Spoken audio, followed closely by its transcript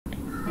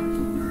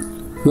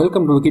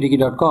Welcome to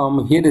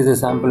wikitiki.com. Here is a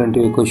sample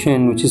interview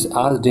question which is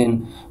asked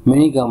in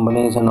many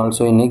companies and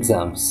also in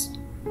exams.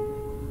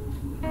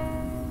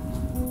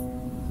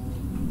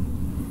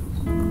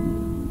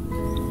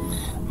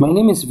 My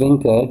name is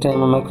Venkat. I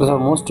am a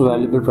Microsoft Most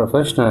Valuable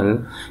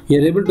Professional. You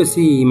are able to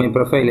see my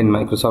profile in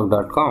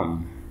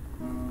Microsoft.com.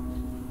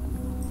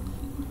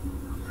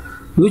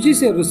 Which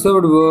is a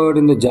reserved word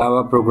in the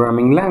Java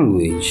programming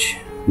language?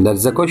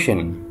 That's the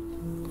question.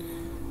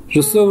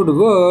 Reserved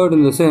word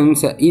in the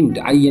sense int,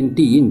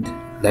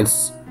 int,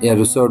 that's a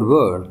reserved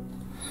word.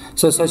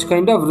 So such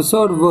kind of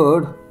reserved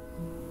word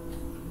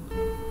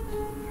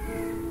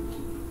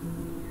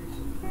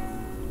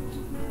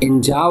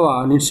in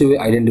Java needs to be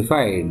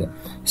identified.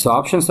 So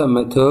options are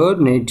method,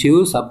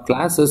 native,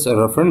 subclasses,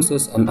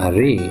 references and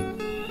array.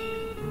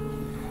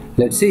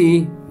 Let's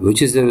see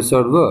which is the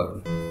reserved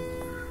word.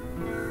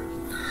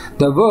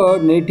 The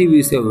word native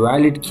is a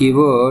valid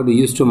keyword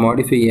used to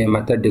modify a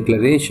method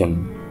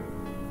declaration.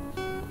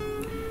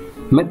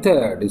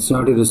 Method is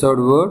not a reserved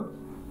word.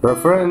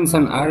 Reference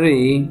and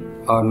array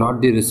are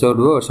not the reserved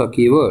words or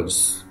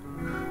keywords.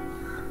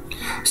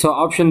 So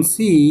option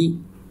C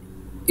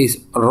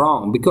is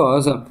wrong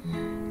because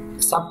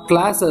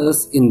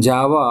subclasses in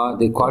Java,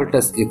 they call it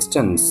as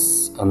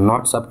extents and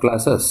not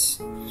subclasses.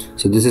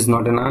 So this is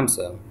not an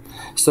answer.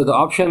 So the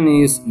option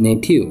is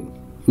native.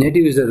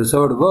 Native is a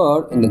reserved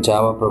word in the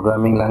Java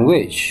programming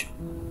language.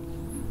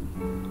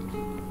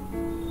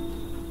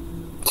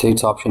 So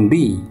it's option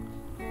B.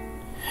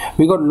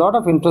 We got a lot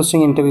of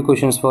interesting interview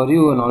questions for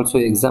you and also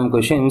exam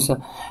questions.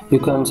 You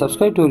can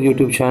subscribe to our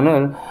YouTube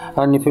channel,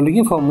 and if you're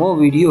looking for more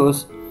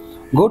videos,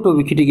 go to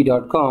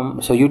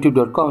wikitiki.com. So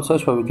youtube.com,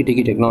 search for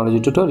Wikitiki Technology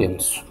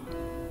Tutorials.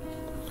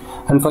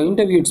 And for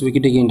interview, it's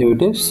Wikitiki Interview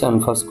Tips,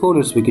 and for school,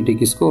 it's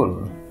Wikitiki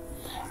School.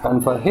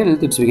 And for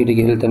health, it's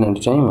Wikitiki Health and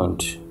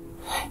Entertainment.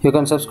 You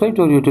can subscribe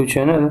to our YouTube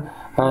channel,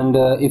 and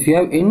if you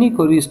have any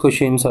queries,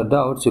 questions or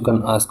doubts, you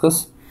can ask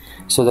us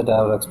so that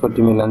our expert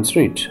team will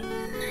answer it.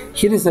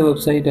 Here is the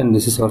website and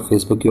this is our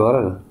Facebook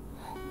URL.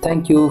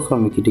 Thank you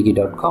from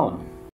wikitiki.com.